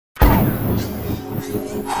Have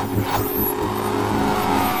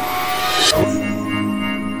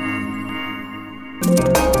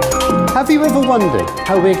you ever wondered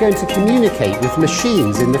how we're going to communicate with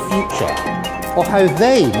machines in the future, or how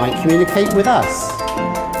they might communicate with us?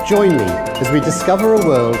 Join me as we discover a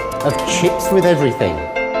world of chips with everything.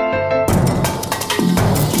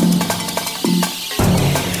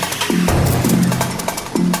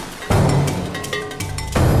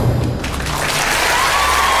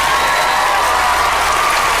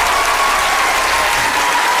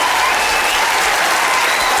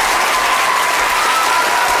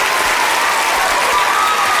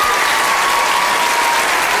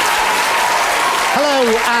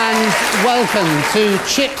 Welcome to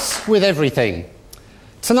Chips with Everything.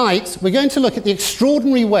 Tonight, we're going to look at the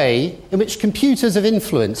extraordinary way in which computers have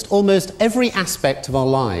influenced almost every aspect of our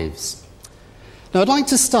lives. Now, I'd like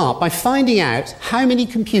to start by finding out how many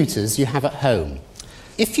computers you have at home.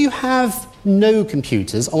 If you have no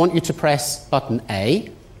computers, I want you to press button A.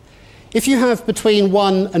 If you have between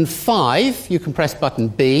 1 and 5, you can press button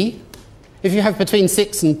B. If you have between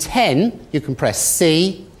 6 and 10, you can press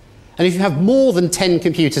C. And if you have more than 10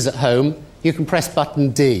 computers at home, you can press button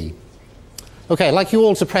D. OK, I'd like you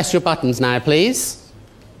all to press your buttons now, please.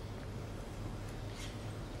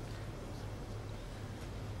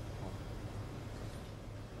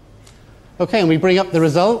 OK, and we bring up the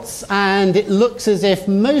results, and it looks as if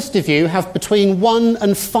most of you have between 1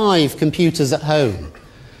 and 5 computers at home.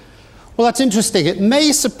 Well, that's interesting. It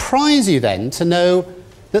may surprise you then to know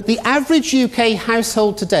that the average UK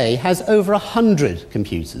household today has over 100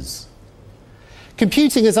 computers.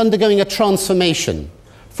 Computing is undergoing a transformation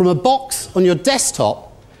from a box on your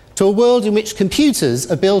desktop to a world in which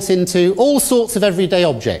computers are built into all sorts of everyday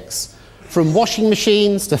objects, from washing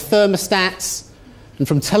machines to thermostats, and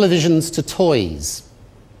from televisions to toys.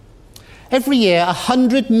 Every year,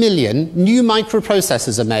 100 million new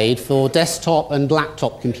microprocessors are made for desktop and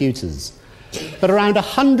laptop computers. But around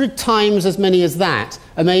 100 times as many as that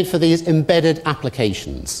are made for these embedded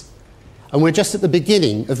applications. And we're just at the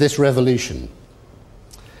beginning of this revolution.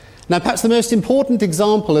 Now, perhaps the most important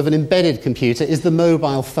example of an embedded computer is the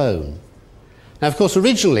mobile phone. Now, of course,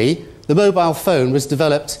 originally, the mobile phone was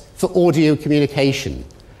developed for audio communication.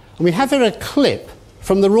 And we have here a clip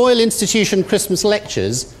from the Royal Institution Christmas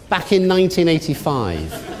lectures back in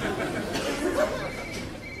 1985.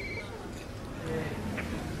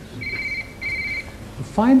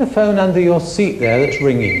 Find the phone under your seat there that's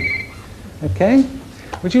ringing. OK?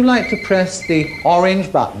 Would you like to press the orange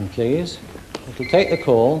button, please? It'll take the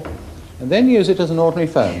call, and then use it as an ordinary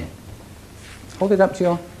phone. Hold it up to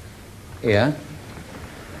your ear.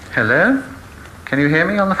 Hello? Can you hear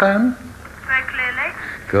me on the phone? Very clearly.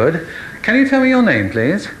 Good. Can you tell me your name,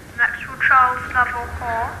 please? Maxwell Charles Lovell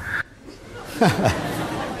Hall.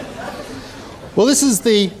 Well, this is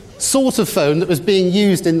the sort of phone that was being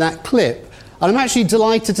used in that clip. And I'm actually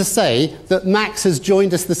delighted to say that Max has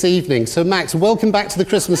joined us this evening. So, Max, welcome back to the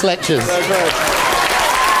Christmas lectures. So good.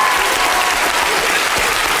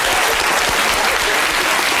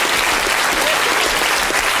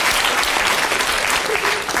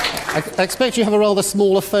 I expect you have a rather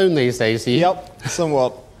smaller phone these days, do you? Yep,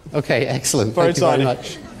 somewhat. OK, excellent. Very Thank you very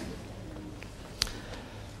much.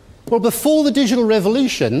 Well, before the digital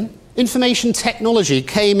revolution, information technology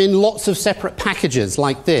came in lots of separate packages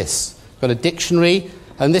like this. We've got a dictionary,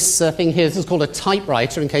 and this thing here, this is called a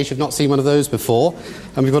typewriter, in case you've not seen one of those before.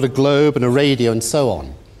 And we've got a globe and a radio and so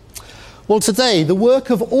on. Well, today, the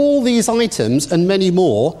work of all these items and many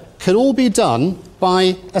more can all be done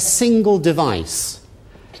by a single device.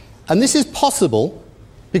 And this is possible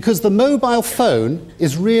because the mobile phone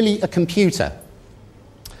is really a computer.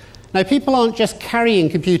 Now, people aren't just carrying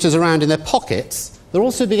computers around in their pockets, they're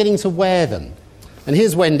also beginning to wear them. And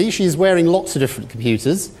here's Wendy, she's wearing lots of different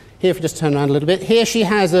computers. Here, if we just turn around a little bit, here she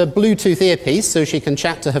has a Bluetooth earpiece so she can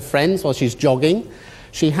chat to her friends while she's jogging.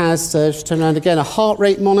 She has, just turn around again, a heart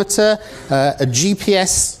rate monitor, a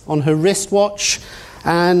GPS on her wristwatch,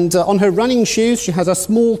 and on her running shoes she has a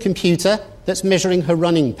small computer that's measuring her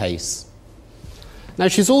running pace. Now,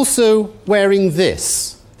 she's also wearing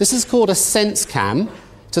this. This is called a sense cam.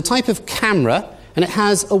 It's a type of camera, and it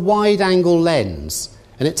has a wide-angle lens.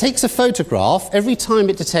 And it takes a photograph every time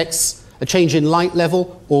it detects a change in light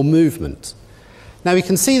level or movement. Now, we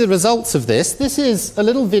can see the results of this. This is a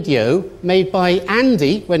little video made by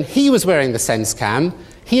Andy when he was wearing the sense cam.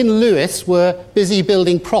 He and Lewis were busy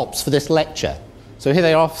building props for this lecture. So here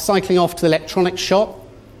they are cycling off to the electronics shop.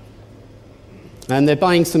 And they're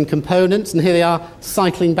buying some components, and here they are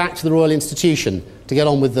cycling back to the Royal Institution to get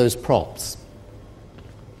on with those props.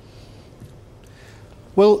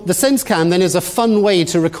 Well, the SenseCam then is a fun way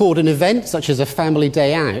to record an event, such as a family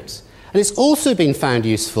day out. And it's also been found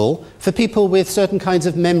useful for people with certain kinds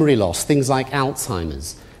of memory loss, things like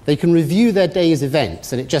Alzheimer's. They can review their day's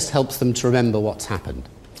events, and it just helps them to remember what's happened.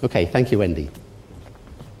 Okay, thank you, Wendy.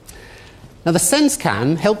 Now, the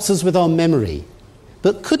SenseCam helps us with our memory,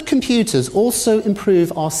 but could computers also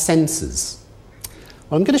improve our senses?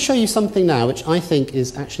 Well, I'm going to show you something now which I think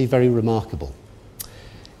is actually very remarkable.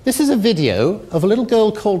 This is a video of a little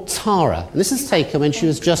girl called Tara, and this is taken when she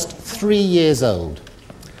was just 3 years old.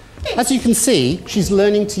 As you can see, she's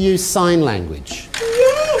learning to use sign language.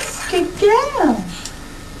 Yes, good girl.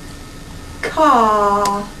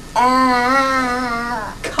 Car.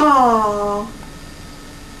 Car.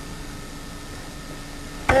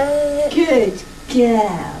 Good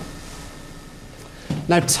girl.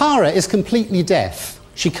 Now, Tara is completely deaf.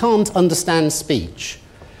 She can't understand speech.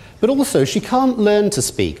 But also, she can't learn to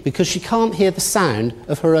speak because she can't hear the sound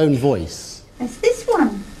of her own voice. That's this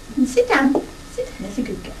one. And sit down. Sit down. That's a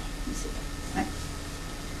good girl. Sit down. Right.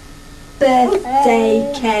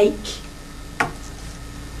 Birthday cake.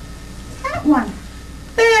 That one.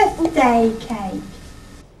 Birthday cake.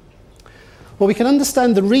 Well, we can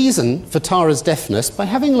understand the reason for Tara's deafness by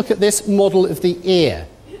having a look at this model of the ear.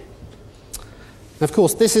 Of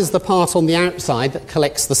course, this is the part on the outside that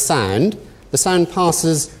collects the sound. The sound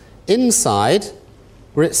passes inside,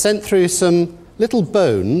 where it's sent through some little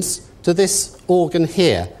bones to this organ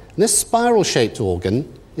here. And this spiral-shaped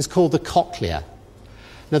organ is called the cochlea.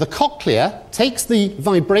 Now, the cochlea takes the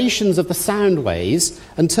vibrations of the sound waves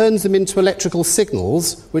and turns them into electrical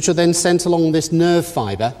signals, which are then sent along this nerve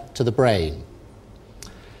fibre to the brain.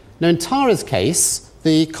 Now, in Tara's case,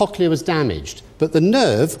 the cochlea was damaged, but the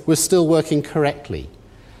nerve was still working correctly.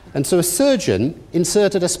 And so a surgeon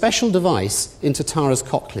inserted a special device into Tara's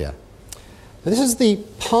cochlea. Now, this is the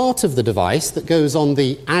part of the device that goes on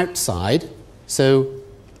the outside. So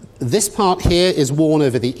this part here is worn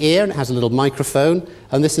over the ear and it has a little microphone,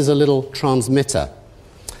 and this is a little transmitter.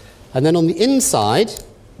 And then on the inside,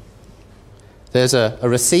 there's a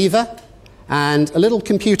receiver and a little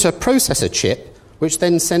computer processor chip, which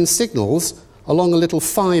then sends signals along a little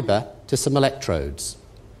fibre to some electrodes.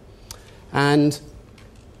 And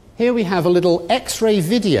here we have a little X-ray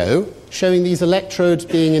video showing these electrodes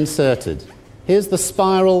being inserted. Here's the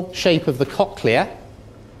spiral shape of the cochlea.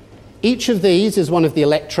 Each of these is one of the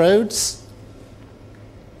electrodes.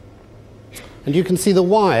 And you can see the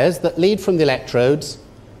wires that lead from the electrodes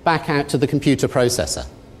back out to the computer processor.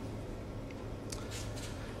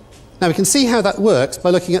 Now, we can see how that works by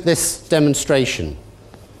looking at this demonstration.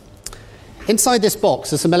 Inside this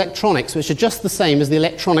box are some electronics which are just the same as the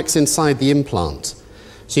electronics inside the implant.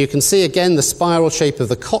 So you can see again the spiral shape of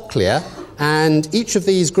the cochlea, and each of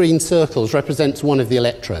these green circles represents one of the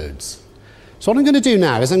electrodes. So what I'm going to do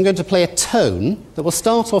now is I'm going to play a tone that will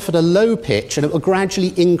start off at a low pitch and it will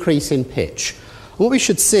gradually increase in pitch. And what we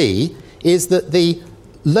should see is that the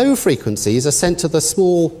low frequencies are sent to the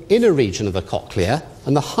small inner region of the cochlea,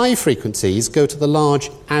 and the high frequencies go to the large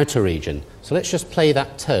outer region. So let's just play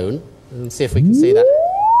that tone and see if we can see that.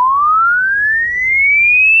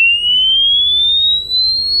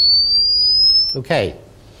 Okay.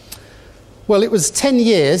 Well, it was 10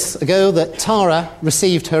 years ago that Tara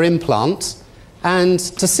received her implant, and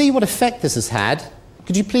to see what effect this has had,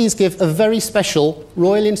 could you please give a very special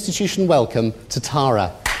Royal Institution welcome to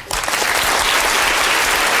Tara.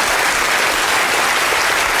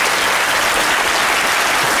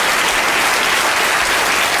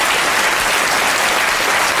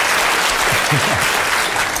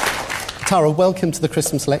 Tara, welcome to the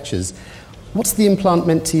Christmas lectures. What's the implant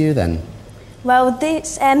meant to you then? Well,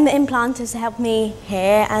 this implant has helped me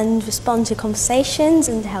hear and respond to conversations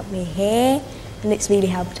and helped me hear, and it's really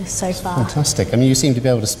helped us so far. Fantastic. I mean, you seem to be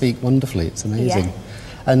able to speak wonderfully. It's amazing. Yeah.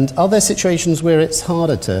 And are there situations where it's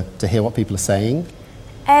harder to hear what people are saying?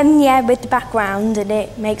 Yeah, with the background, and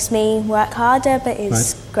it makes me work harder, but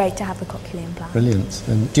it's great to have a cochlear implant. Brilliant.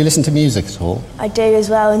 And do you listen to music at all? I do as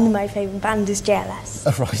well, and my favourite band is JLS.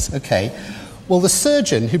 Oh, right, okay. Well, the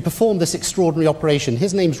surgeon who performed this extraordinary operation,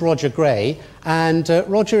 his name's Roger Gray, and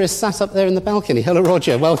Roger is sat up there in the balcony. Hello,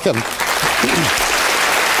 Roger, welcome.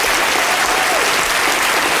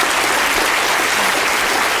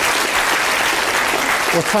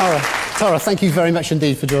 Well, Tara, thank you very much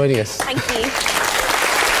indeed for joining us. Thank you.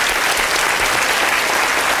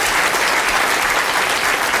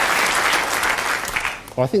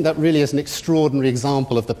 Well, I think that really is an extraordinary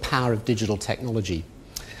example of the power of digital technology.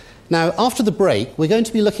 Now, after the break, we're going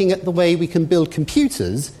to be looking at the way we can build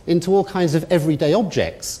computers into all kinds of everyday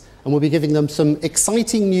objects, and we'll be giving them some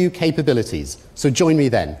exciting new capabilities. So join me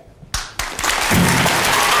then.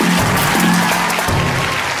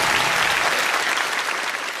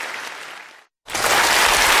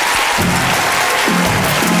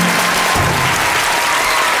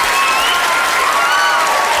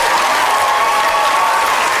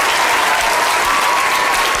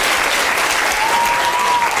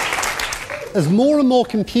 as more and more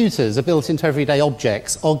computers are built into everyday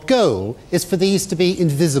objects, our goal is for these to be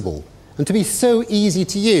invisible and to be so easy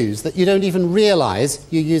to use that you don't even realise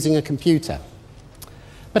you're using a computer.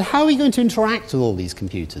 But how are we going to interact with all these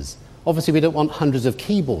computers? Obviously, we don't want hundreds of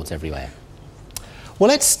keyboards everywhere. Well,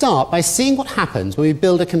 let's start by seeing what happens when we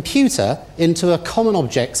build a computer into a common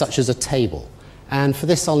object such as a table. And for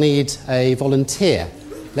this, I'll need a volunteer.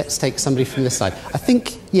 Let's take somebody from this side. I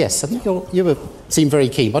think you seem very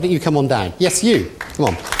keen. Why don't you come on down? Yes, you. Come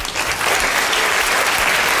on.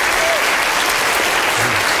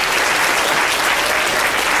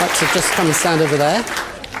 Right, so just come and stand over there.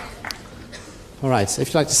 All right, so if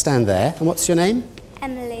you'd like to stand there. And what's your name?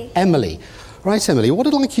 Emily. Emily. Right, Emily, what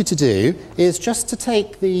I'd like you to do is just to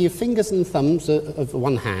take the fingers and thumbs of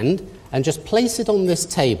one hand and just place it on this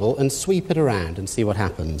table and sweep it around and see what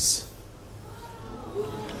happens.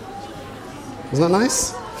 Isn't that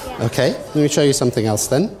nice? Yeah. Okay, let me show you something else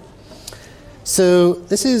then. So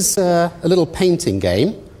this is a little painting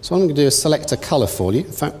game. So what I'm going to do is select a colour for you.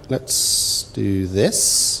 In fact, let's do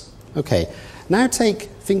this. Okay, now take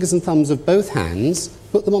fingers and thumbs of both hands,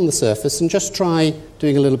 put them on the surface and just try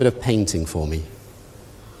doing a little bit of painting for me.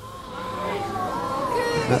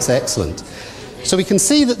 That's excellent. So we can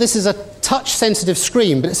see that this is a touch-sensitive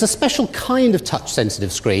screen, but it's a special kind of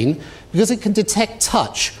touch-sensitive screen because it can detect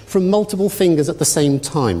touch from multiple fingers at the same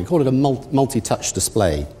time. We call it a multi-touch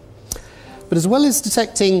display. But as well as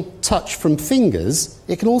detecting touch from fingers,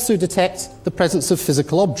 it can also detect the presence of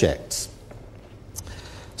physical objects.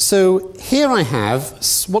 So here I have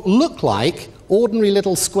what look like ordinary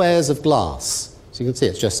little squares of glass. So you can see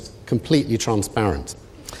it's just completely transparent.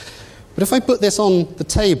 But if I put this on the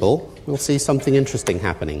table, we'll see something interesting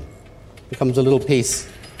happening. It becomes a little piece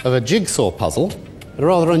of a jigsaw puzzle, a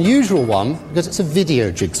rather unusual one because it's a video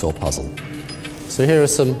jigsaw puzzle. So here are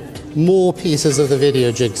some more pieces of the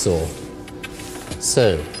video jigsaw.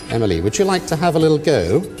 So, Emily, would you like to have a little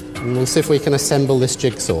go? And we'll see if we can assemble this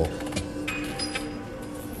jigsaw.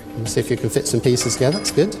 We'll see if you can fit some pieces together.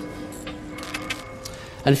 That's good.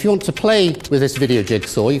 And if you want to play with this video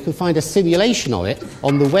jigsaw, you can find a simulation of it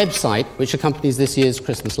on the website which accompanies this year's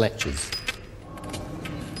Christmas lectures.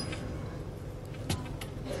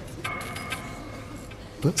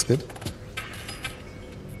 That's good.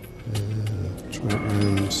 Try it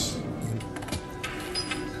around.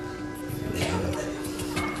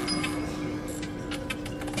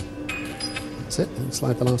 That's it. And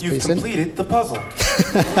slide the last piece in. You've completed the puzzle. Well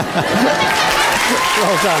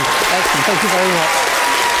done. Excellent. Thank you very much.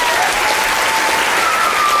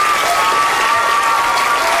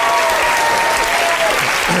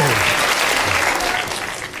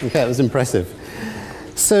 Okay, that was impressive.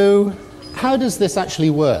 So, how does this actually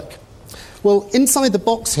work? Well, inside the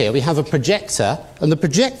box here we have a projector, and the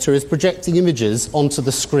projector is projecting images onto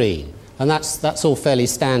the screen, and that's all fairly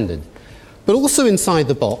standard. But also inside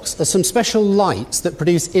the box are some special lights that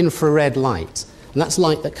produce infrared light, and that's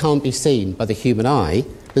light that can't be seen by the human eye,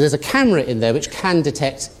 but there's a camera in there which can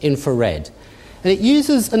detect infrared. And it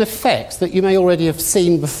uses an effect that you may already have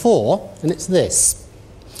seen before, and it's this.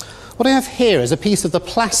 What I have here is a piece of the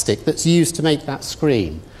plastic that's used to make that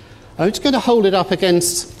screen. I'm just going to hold it up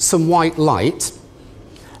against some white light,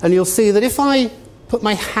 and you'll see that if I put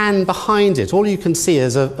my hand behind it, all you can see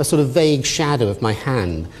is a sort of vague shadow of my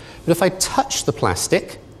hand. But if I touch the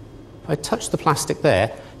plastic,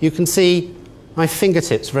 there, you can see my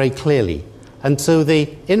fingertips very clearly. And so the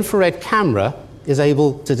infrared camera is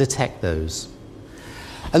able to detect those.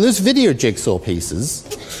 And those video jigsaw pieces,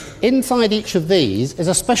 inside each of these is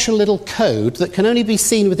a special little code that can only be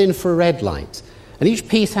seen with infrared light. And each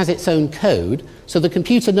piece has its own code, so the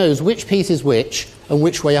computer knows which piece is which and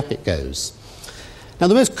which way up it goes. Now,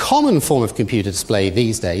 the most common form of computer display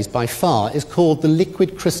these days, by far, is called the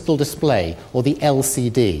liquid crystal display, or the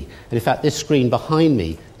LCD. And in fact, this screen behind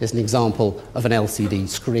me is an example of an LCD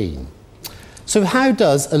screen. So how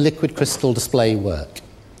does a liquid crystal display work?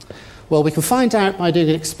 Well, we can find out by doing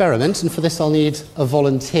an experiment, and for this I'll need a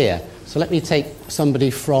volunteer. So let me take somebody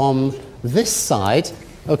from this side.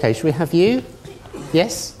 Okay, should we have you?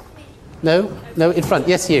 Yes? No? No, in front.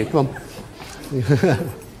 Yes, you. Come on.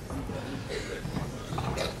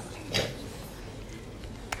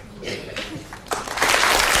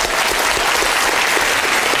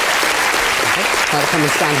 Come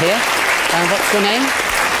and stand here. And what's your name?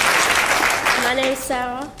 My name's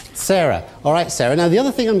Sarah. Sarah. All right, Sarah. Now, the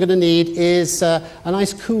other thing I'm going to need is a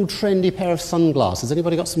nice, cool, trendy pair of sunglasses.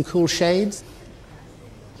 Anybody got some cool shades?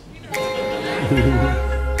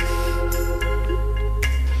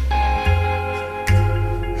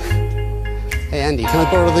 Hey, Andy, can I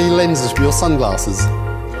borrow the lenses from your sunglasses?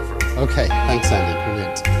 Okay, thanks, Andy.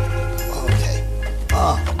 Brilliant. Okay.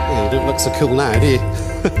 You don't look so cool now, do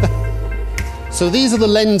you? So these are the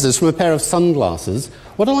lenses from a pair of sunglasses.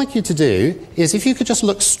 What I'd like you to do is if you could just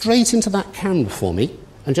look straight into that camera for me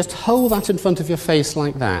and just hold that in front of your face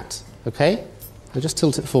like that, okay? I'll just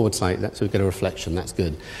tilt it forward slightly so we get a reflection. That's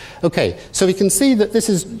good. Okay, so we can see that this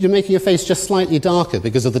is, you're making your face just slightly darker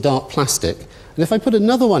because of the dark plastic. And if I put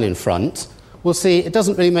another one in front, we'll see it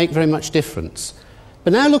doesn't really make very much difference.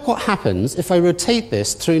 But now look what happens if I rotate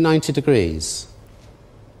this through 90 degrees.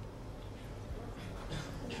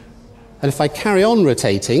 And if I carry on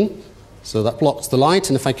rotating, so that blocks the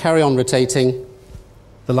light, and if I carry on rotating,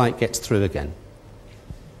 the light gets through again.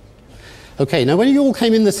 Okay, now when you all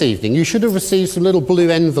came in this evening, you should have received some little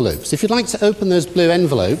blue envelopes. If you'd like to open those blue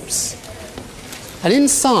envelopes, and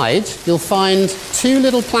inside you'll find two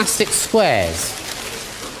little plastic squares.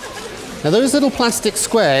 Now those little plastic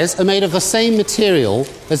squares are made of the same material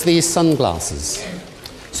as these sunglasses.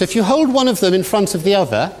 So if you hold one of them in front of the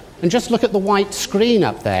other, and just look at the white screen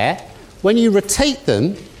up there, when you rotate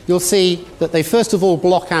them, you'll see that they first of all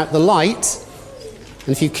block out the light, and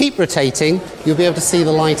if you keep rotating, you'll be able to see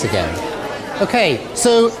the light again. Okay,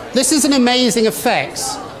 so this is an amazing effect,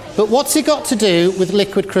 but what's it got to do with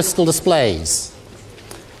liquid crystal displays?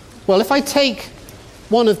 Well, if I take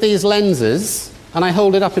one of these lenses and I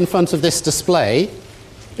hold it up in front of this display,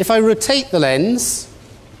 if I rotate the lens,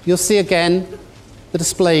 you'll see again the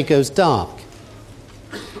display goes dark.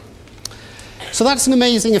 So that's an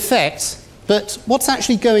amazing effect, but what's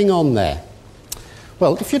actually going on there?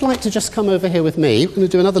 Well, if you'd like to just come over here with me, we're going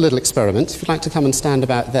to do another little experiment. If you'd like to come and stand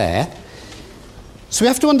about there. So we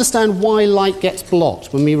have to understand why light gets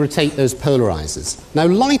blocked when we rotate those polarizers. Now,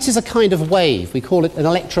 light is a kind of wave. We call it an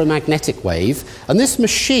electromagnetic wave, and this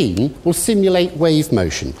machine will simulate wave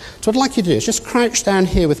motion. So what I'd like you to do is just crouch down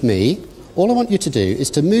here with me. All I want you to do is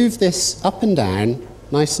to move this up and down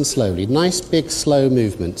nice and slowly. Nice, big, slow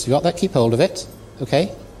movements. You got that? Keep hold of it.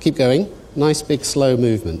 Okay? Keep going. Nice, big, slow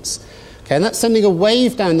movements. Okay, and that's sending a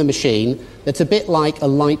wave down the machine that's a bit like a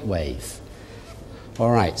light wave.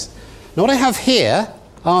 All right. Now what I have here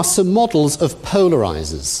are some models of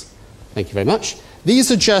polarizers. Thank you very much.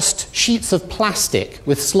 These are just sheets of plastic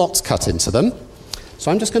with slots cut into them.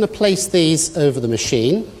 So I'm just going to place these over the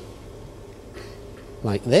machine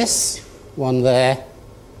like this. One there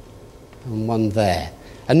and one there.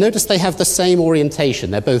 And notice they have the same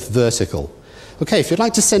orientation. They're both vertical. Okay, if you'd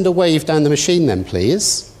like to send a wave down the machine then,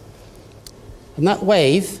 please. And that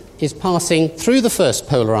wave is passing through the first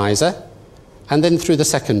polarizer and then through the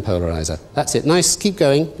second polarizer. That's it. Nice, keep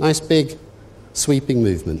going. Nice, big, sweeping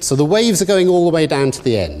movement. So the waves are going all the way down to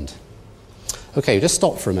the end. Okay, just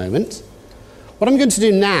stop for a moment. What I'm going to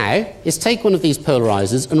do now is take one of these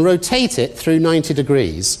polarizers and rotate it through 90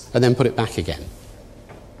 degrees and then put it back again.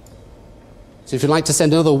 So if you'd like to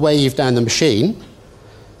send another wave down the machine.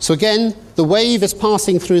 So again, the wave is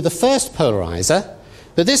passing through the first polarizer,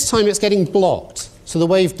 but this time it's getting blocked. So the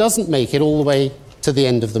wave doesn't make it all the way to the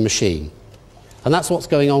end of the machine. And that's what's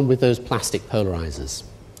going on with those plastic polarizers.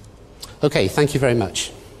 Okay, thank you very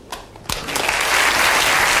much.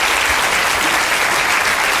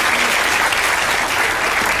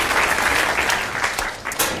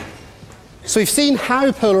 So we've seen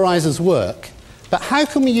how polarizers work, but how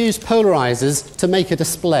can we use polarizers to make a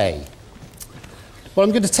display? Well,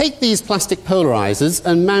 I'm going to take these plastic polarizers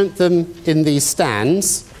and mount them in these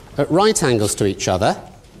stands at right angles to each other,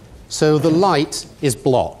 so the light is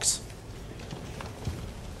blocked.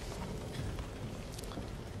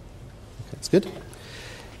 That's good.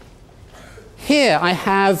 Here I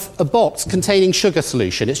have a box containing sugar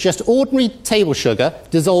solution. It's just ordinary table sugar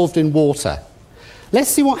dissolved in water. Let's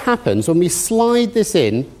see what happens when we slide this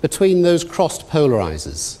in between those crossed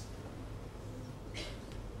polarizers.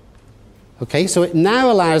 Okay, so it now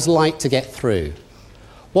allows light to get through.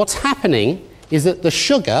 What's happening is that the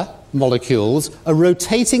sugar molecules are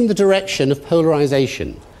rotating the direction of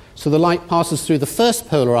polarization. So the light passes through the first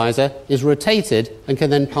polarizer, is rotated, and can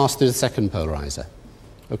then pass through the second polarizer.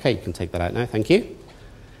 Okay, you can take that out now, thank you.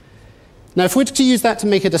 Now, if we're to use that to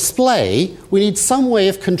make a display, we need some way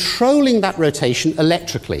of controlling that rotation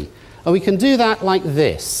electrically. And we can do that like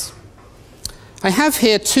this. I have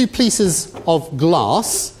here two pieces of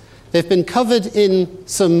glass. They've been covered in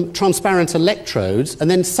some transparent electrodes, and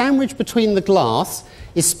then sandwiched between the glass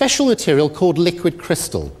is special material called liquid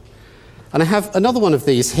crystal. And I have another one of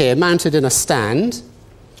these here mounted in a stand.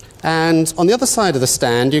 And on the other side of the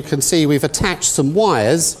stand, you can see we've attached some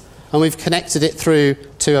wires and we've connected it through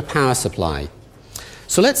to a power supply.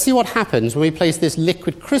 So let's see what happens when we place this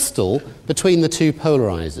liquid crystal between the two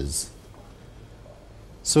polarizers.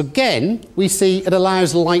 So again, we see it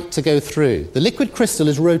allows light to go through. The liquid crystal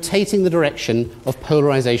is rotating the direction of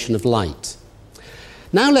polarization of light.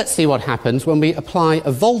 Now let's see what happens when we apply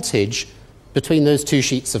a voltage between those two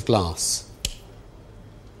sheets of glass.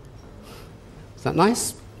 Is that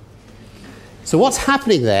nice? So what's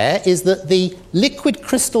happening there is that the liquid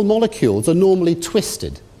crystal molecules are normally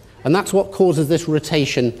twisted, and that's what causes this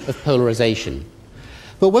rotation of polarization.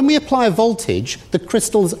 But when we apply a voltage, the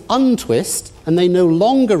crystals untwist and they no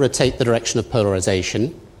longer rotate the direction of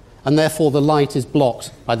polarization, and therefore the light is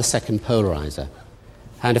blocked by the second polarizer.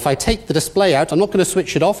 And if I take the display out, I'm not going to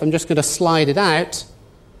switch it off, I'm just going to slide it out,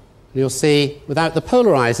 and you'll see without the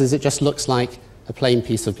polarizers it just looks like a plain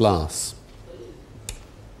piece of glass.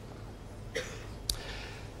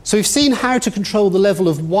 So we've seen how to control the level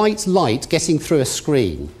of white light getting through a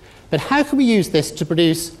screen, but how can we use this to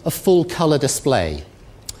produce a full colour display?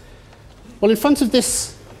 Well, in front of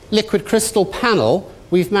this liquid crystal panel,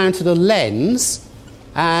 we've mounted a lens,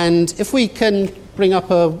 and if we can bring up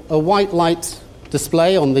a white light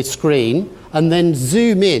display on the screen and then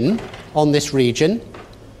zoom in on this region,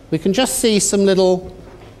 we can just see some little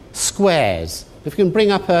squares. If we can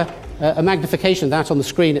bring up a magnification of that on the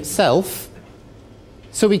screen itself,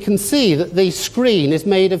 so we can see that the screen is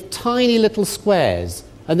made of tiny little squares,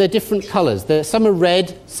 and they're different colours. Some are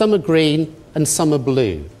red, some are green, and some are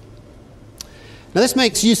blue. Now this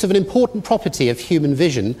makes use of an important property of human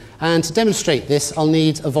vision, and to demonstrate this I'll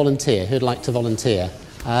need a volunteer. Who'd like to volunteer?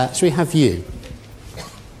 Shall we have you?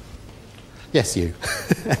 Yes, you.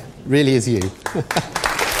 Really is you.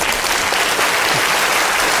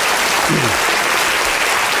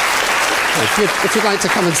 If you'd like to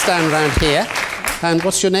come and stand around here. And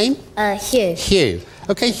what's your name? Hugh. Hugh.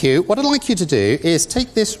 Okay, Hugh, what I'd like you to do is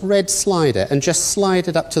take this red slider and just slide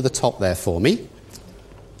it up to the top there for me.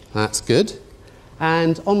 That's good.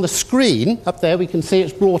 And on the screen, up there, we can see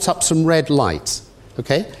it's brought up some red light.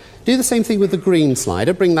 Okay? Do the same thing with the green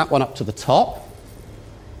slider. Bring that one up to the top.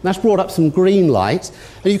 That's brought up some green light.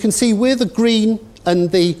 And you can see where the green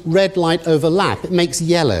and the red light overlap, it makes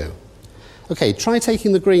yellow. Okay, try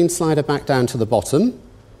taking the green slider back down to the bottom.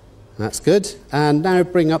 That's good. And now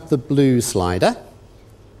bring up the blue slider.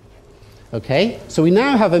 Okay, so we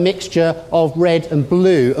now have a mixture of red and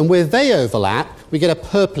blue, and where they overlap, we get a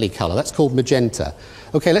purpley colour. That's called magenta.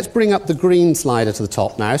 Okay, let's bring up the green slider to the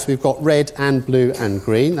top now. So we've got red and blue and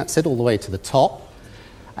green. That's it, all the way to the top.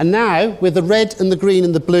 And now, where the red and the green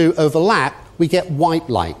and the blue overlap, we get white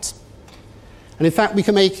light. And in fact, we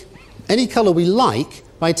can make any colour we like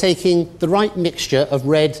by taking the right mixture of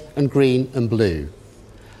red and green and blue.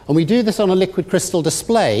 And we do this on a liquid crystal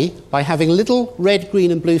display by having little red,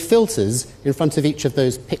 green and blue filters in front of each of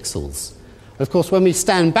those pixels. Of course, when we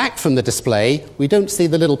stand back from the display, we don't see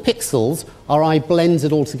the little pixels. Our eye blends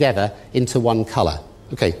it all together into one colour.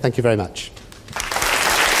 Okay, thank you very much.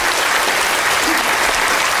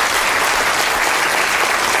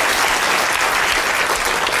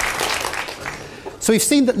 So we've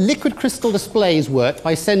seen that liquid crystal displays work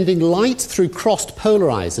by sending light through crossed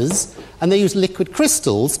polarizers, and they use liquid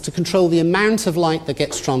crystals to control the amount of light that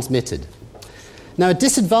gets transmitted. Now, a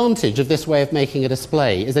disadvantage of this way of making a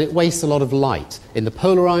display is that it wastes a lot of light in the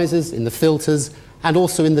polarizers, in the filters, and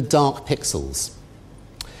also in the dark pixels.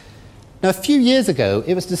 Now, a few years ago,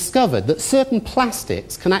 it was discovered that certain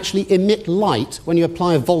plastics can actually emit light when you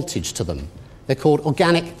apply a voltage to them. They're called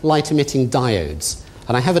organic light-emitting diodes.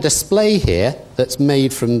 And I have a display here that's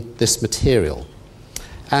made from this material.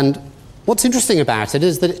 And what's interesting about it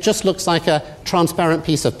is that it just looks like a transparent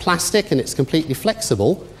piece of plastic, and it's completely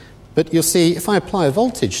flexible. But you'll see, if I apply a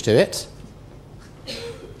voltage to it,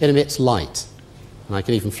 it emits light. And I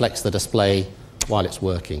can even flex the display while it's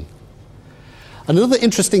working. Another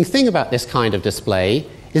interesting thing about this kind of display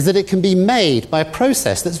is that it can be made by a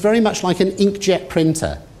process that's very much like an inkjet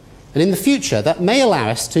printer. And in the future, that may allow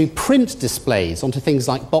us to print displays onto things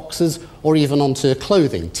like boxes or even onto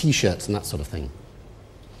clothing, T-shirts and that sort of thing.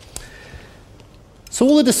 So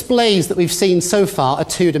all the displays that we've seen so far are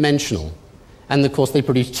two-dimensional. And of course, they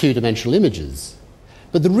produce two-dimensional images.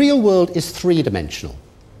 But the real world is three-dimensional.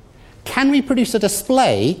 Can we produce a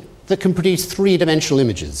display that can produce three-dimensional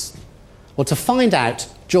images? Well, to find out,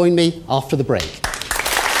 join me after the break.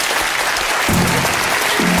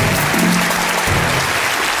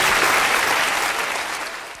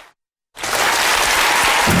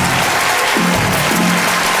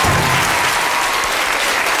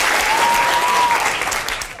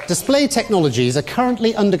 Display technologies are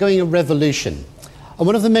currently undergoing a revolution, and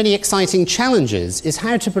one of the many exciting challenges is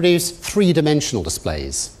how to produce three-dimensional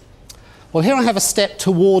displays. Well, here I have a step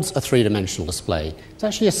towards a three-dimensional display. It's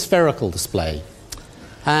actually a spherical display.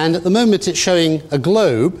 And at the moment it's showing a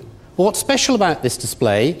globe. But what's special about this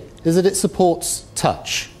display is that it supports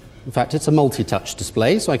touch. In fact, it's a multi-touch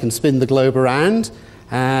display, so I can spin the globe around.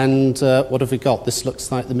 And what have we got? This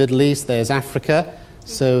looks like the Middle East. There's Africa.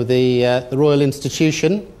 So the Royal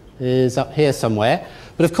Institution is up here somewhere.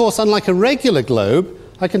 But of course, unlike a regular globe,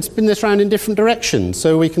 I can spin this around in different directions.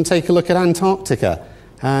 So we can take a look at Antarctica.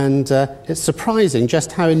 And it's surprising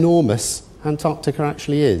just how enormous Antarctica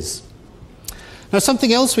actually is. Now,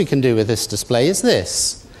 something else we can do with this display is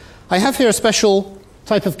this. I have here a special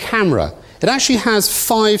type of camera. It actually has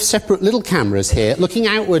 5 separate little cameras here looking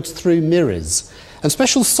outwards through mirrors. And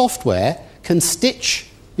special software can stitch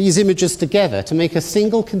these images together to make a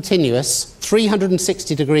single continuous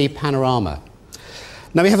 360-degree panorama.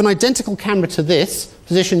 Now, we have an identical camera to this,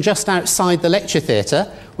 positioned just outside the lecture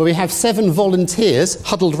theatre, where we have 7 volunteers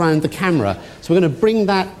huddled around the camera. So we're going to bring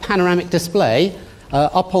that panoramic display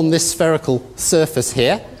up on this spherical surface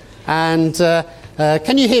here. And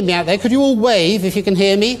can you hear me out there? Could you all wave if you can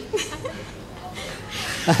hear me?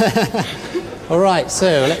 All right, so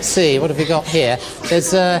let's see, what have we got here?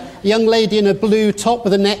 There's a young lady in a blue top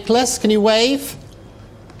with a necklace. Can you wave?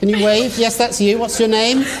 Can you wave? Yes, that's you. What's your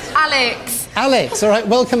name? Alex. Alex, all right,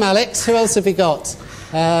 welcome Alex. Who else have we got?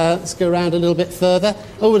 Let's go around a little bit further.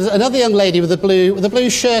 Oh, there's another young lady with a blue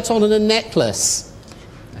shirt on and a necklace.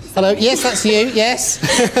 Hello, yes, that's you, yes.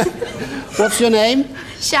 What's your name?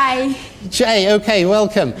 Shay. Jay, okay,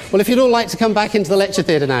 welcome. Well, if you'd all like to come back into the lecture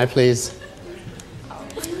theatre now, please.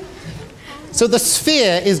 So the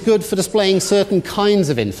sphere is good for displaying certain kinds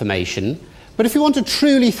of information, but if you want a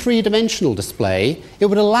truly three-dimensional display, it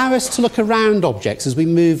would allow us to look around objects as we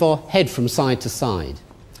move our head from side to side.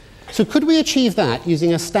 So could we achieve that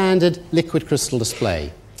using a standard liquid crystal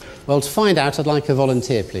display? Well, to find out, I'd like a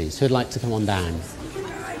volunteer, please. Who'd like to come on down?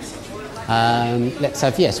 Let's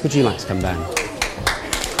have, yes, would you like to come down?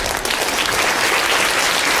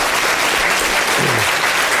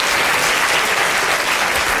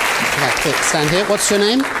 Stand here. What's your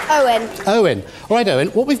name? Owen. Owen. All right, Owen.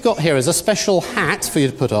 What we've got here is a special hat for you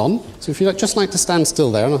to put on. So if you'd just like to stand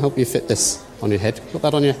still there, and I'll help you fit this on your head. Put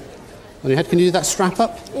that on your head. Can you do that strap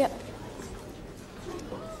up? Yep.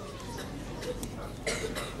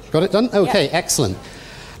 Got it done? Okay, yep. Excellent.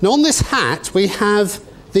 Now on this hat, we have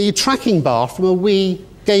the tracking bar from a Wii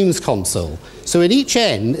games console. So at each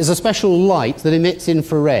end is a special light that emits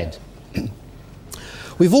infrared.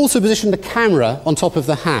 We've also positioned a camera on top of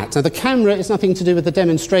the hat. Now, the camera is nothing to do with the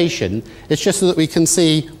demonstration. It's just so that we can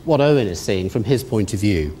see what Owen is seeing from his point of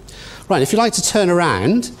view. Right, if you'd like to turn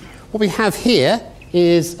around, what we have here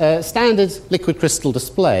is a standard liquid crystal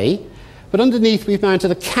display, but underneath we've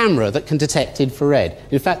mounted a camera that can detect infrared.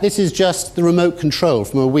 In fact, this is just the remote control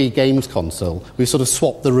from a Wii games console. We've sort of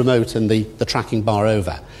swapped the remote and the tracking bar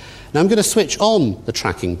over. Now, I'm going to switch on the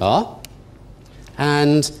tracking bar,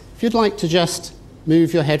 and if you'd like to just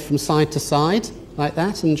move your head from side to side, like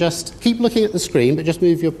that, and just keep looking at the screen, but just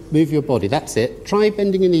move your body. That's it. Try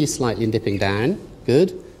bending your knees slightly and dipping down.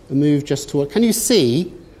 Good. And move just toward... Can you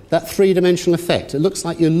see that three-dimensional effect? It looks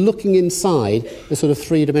like you're looking inside a sort of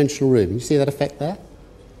three-dimensional room. You see that effect there?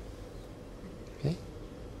 Okay.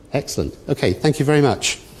 Excellent. Okay, thank you very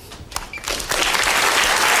much.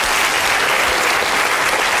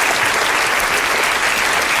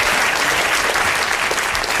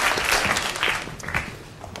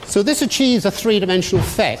 So this achieves a three-dimensional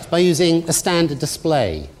effect by using a standard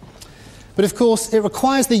display. But of course, it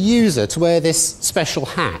requires the user to wear this special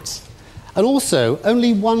hat. And also,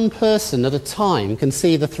 only one person at a time can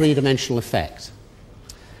see the three-dimensional effect.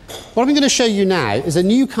 What I'm going to show you now is a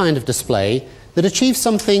new kind of display that achieves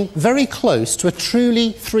something very close to a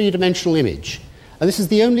truly three-dimensional image. And this is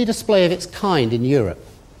the only display of its kind in Europe.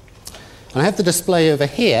 And I have the display over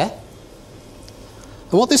here.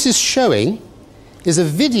 And what this is showing is a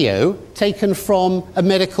video taken from a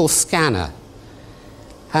medical scanner.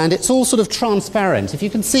 And it's all sort of transparent. If you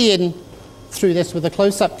can see in through this with a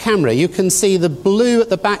close-up camera, you can see the blue at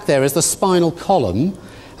the back there is the spinal column,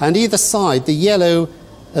 and either side the yellow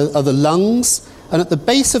are the lungs, and at the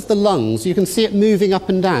base of the lungs you can see it moving up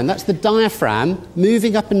and down. That's the diaphragm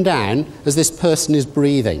moving up and down as this person is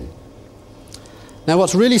breathing. Now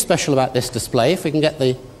what's really special about this display, if we can get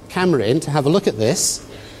the camera in to have a look at this,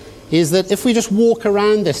 is that if we just walk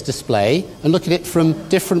around this display and look at it from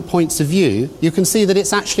different points of view, you can see that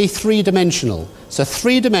it's actually three-dimensional. So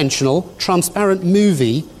three-dimensional, transparent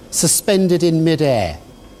movie suspended in mid-air.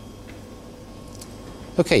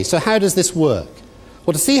 Okay, so how does this work?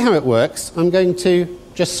 Well, to see how it works, I'm going to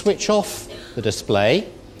just switch off the display,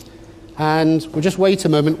 and we'll just wait a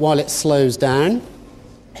moment while it slows down.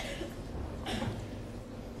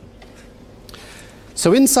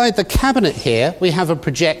 So inside the cabinet here, we have a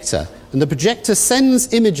projector. And the projector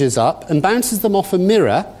sends images up and bounces them off a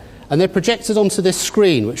mirror, and they're projected onto this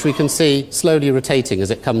screen, which we can see slowly rotating as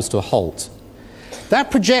it comes to a halt. That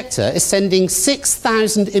projector is sending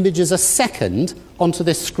 6,000 images a second onto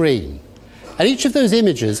this screen. And each of those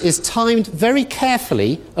images is timed very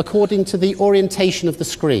carefully according to the orientation of the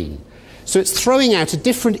screen. So it's throwing out a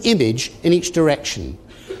different image in each direction,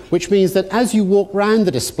 which means that as you walk round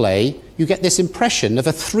the display, you get this impression of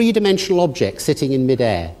a three-dimensional object sitting in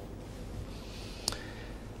midair.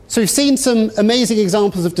 So we've seen some amazing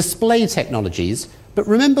examples of display technologies, but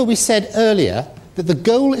remember we said earlier that the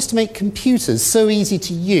goal is to make computers so easy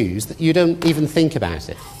to use that you don't even think about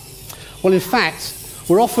it. Well, in fact,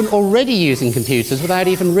 we're often already using computers without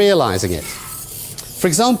even realizing it. For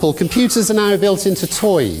example, computers are now built into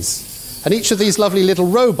toys, and each of these lovely little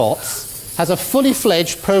robots has a fully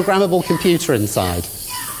fledged programmable computer inside.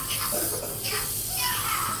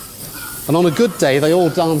 And on a good day, they all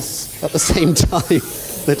dance at the same time.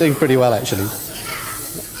 They're doing pretty well, actually.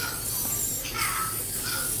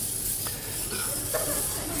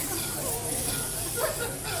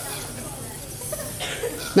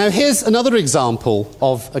 Now here's another example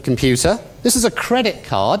of a computer. This is a credit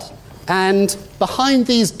card, and behind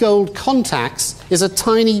these gold contacts is a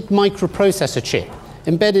tiny microprocessor chip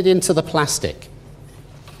embedded into the plastic.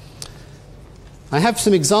 I have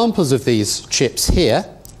some examples of these chips here.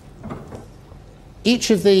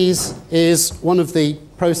 Each of these is one of the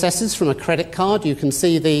processors from a credit card. You can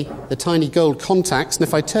see the tiny gold contacts, and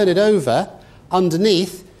if I turn it over,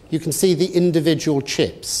 underneath you can see the individual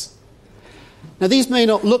chips. Now, these may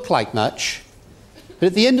not look like much, but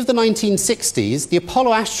at the end of the 1960s, the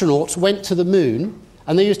Apollo astronauts went to the moon,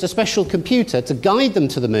 and they used a special computer to guide them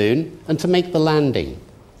to the moon and to make the landing.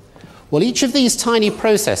 Well, each of these tiny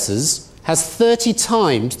processors has 30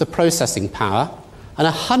 times the processing power and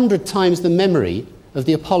 100 times the memory of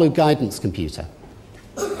the Apollo guidance computer.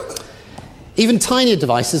 Even tinier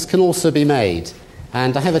devices can also be made,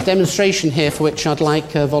 and I have a demonstration here for which I'd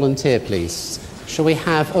like a volunteer, please. Shall we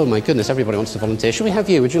have, oh my goodness, everybody wants to volunteer. Shall we have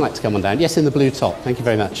you? Would you like to come on down? Yes, in the blue top. Thank you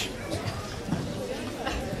very much.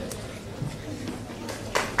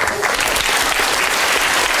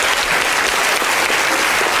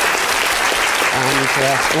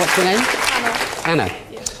 And what's your name? Anna. Anna.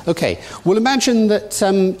 Okay. Well, imagine that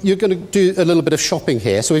you're going to do a little bit of shopping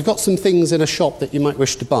here. So we've got some things in a shop that you might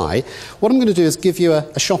wish to buy. What I'm going to do is give you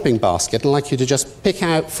a shopping basket. I'd like you to just pick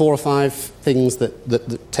out 4 or 5 things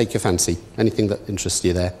that take your fancy, anything that interests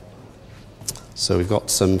you there. So we've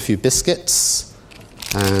got a few biscuits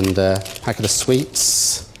and a packet of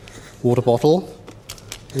sweets, water bottle.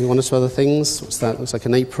 Any one or two other things? What's that? Looks like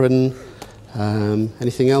an apron.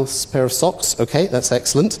 Anything else? Pair of socks? Okay, that's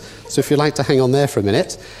excellent. So if you'd like to hang on there for a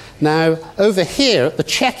minute. Now, over here at the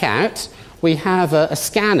checkout, we have a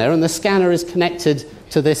scanner, and the scanner is connected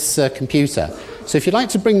to this computer. So if you'd like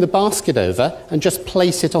to bring the basket over and just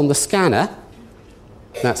place it on the scanner,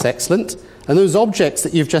 that's excellent. And those objects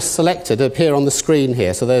that you've just selected appear on the screen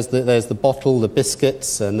here. So there's the bottle, the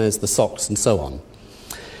biscuits, and there's the socks, and so on.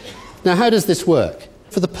 Now, how does this work?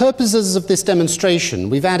 For the purposes of this demonstration,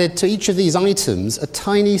 we've added to each of these items a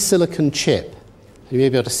tiny silicon chip. You may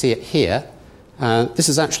be able to see it here. This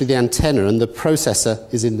is actually the antenna, and the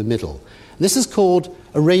processor is in the middle. This is called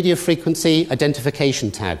a radio frequency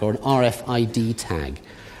identification tag, or an RFID tag.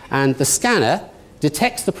 And the scanner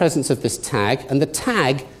detects the presence of this tag, and the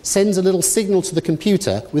tag sends a little signal to the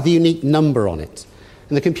computer with a unique number on it.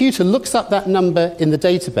 And the computer looks up that number in the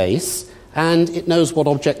database, and it knows what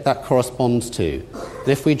object that corresponds to. And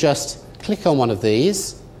if we just click on one of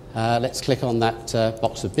these, let's click on that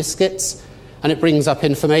box of biscuits, and it brings up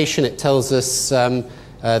information. It tells us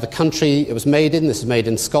the country it was made in. This is made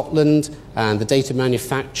in Scotland, and the date of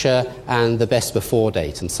manufacture, and the best before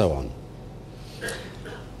date, and so on.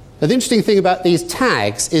 Now, the interesting thing about these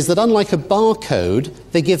tags is that unlike a barcode,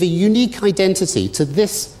 they give a unique identity to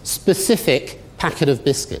this specific packet of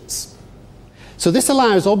biscuits. So this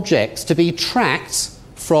allows objects to be tracked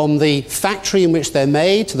from the factory in which they're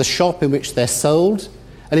made to the shop in which they're sold.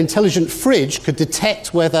 An intelligent fridge could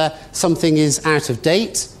detect whether something is out of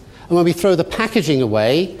date, and when we throw the packaging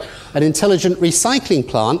away, an intelligent recycling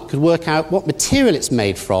plant could work out what material it's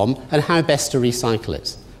made from and how best to recycle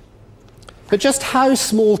it. But just how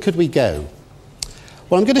small could we go?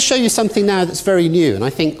 Well, I'm going to show you something now that's very new and I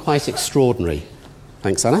think quite extraordinary.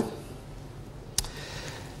 Thanks, Anna.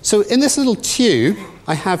 So in this little tube,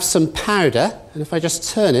 I have some powder, and if I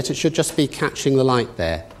just turn it, it should just be catching the light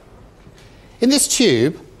there. In this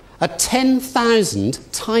tube are 10,000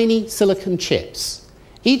 tiny silicon chips,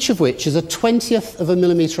 each of which is a 20th of a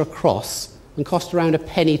millimetre across and cost around a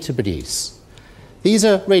penny to produce. These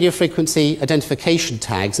are radio frequency identification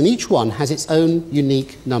tags, and each one has its own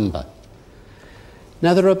unique number.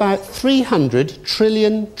 Now, there are about 300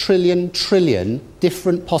 trillion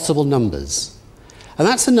different possible numbers. And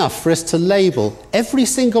that's enough for us to label every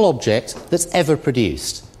single object that's ever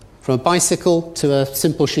produced, from a bicycle to a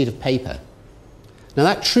simple sheet of paper. Now,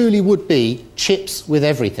 that truly would be chips with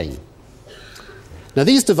everything. Now,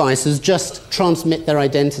 these devices just transmit their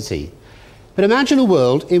identity. But imagine a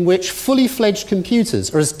world in which fully fledged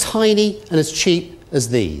computers are as tiny and as cheap as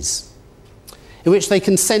these, in which they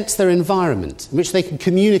can sense their environment, in which they can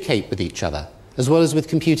communicate with each other, as well as with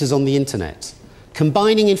computers on the internet,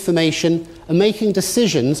 combining information and making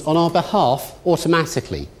decisions on our behalf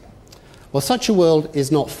automatically. Well, such a world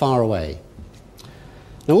is not far away.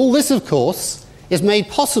 Now, all this, of course, is made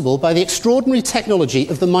possible by the extraordinary technology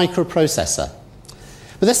of the microprocessor.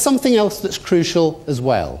 But there's something else that's crucial as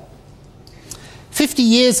well. 50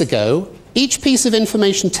 years ago, each piece of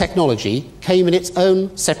information technology came in its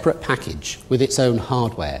own separate package with its own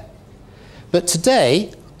hardware. But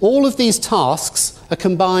today, all of these tasks are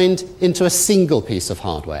combined into a single piece of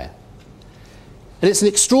hardware. And it's an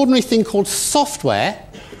extraordinary thing called software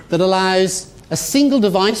that allows a single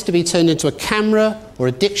device to be turned into a camera or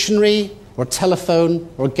a dictionary or a telephone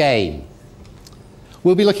or a game.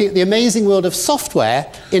 We'll be looking at the amazing world of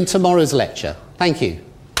software in tomorrow's lecture. Thank you.